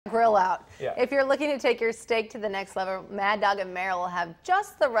grill out. Yeah. If you're looking to take your steak to the next level, Mad Dog and Merrill will have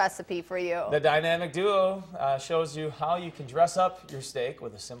just the recipe for you. The dynamic duo shows you how you can dress up your steak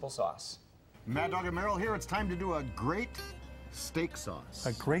with a simple sauce. Mad Dog and Merrill here. It's time to do a great steak sauce.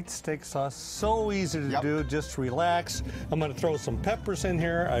 A great steak sauce, so easy to do, just relax. I'm gonna throw some peppers in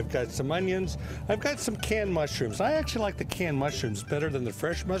here. I've got some onions. I've got some canned mushrooms. I actually like the canned mushrooms better than the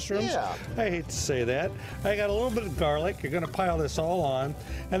fresh mushrooms. Yeah. I hate to say that. I got a little bit of garlic. You're gonna pile this all on.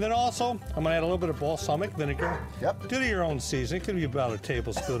 And then also, I'm gonna add a little bit of balsamic vinegar. Yep. Do to your own seasoning. It could be about a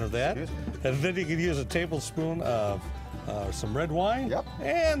tablespoon of that. And then you could use a tablespoon of some red wine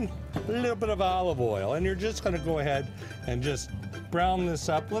and a little bit of olive oil, and you're just going to go ahead and just brown this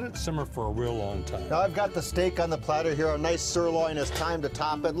up. Let it simmer for a real long time. Now I've got the steak on the platter here, a nice sirloin. It's time to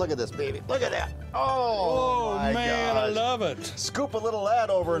top it. Look at this baby. Look at that. Oh my man, gosh. I love it. Scoop a little of that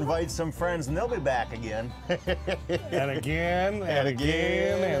over, invite some friends, and they'll be back again. And again, and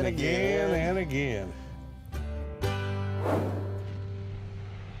again, and again, and again.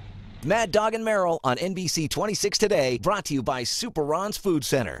 Mad Dog and Merrill on NBC 26 Today, brought to you by Super Ron's Food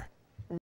Center.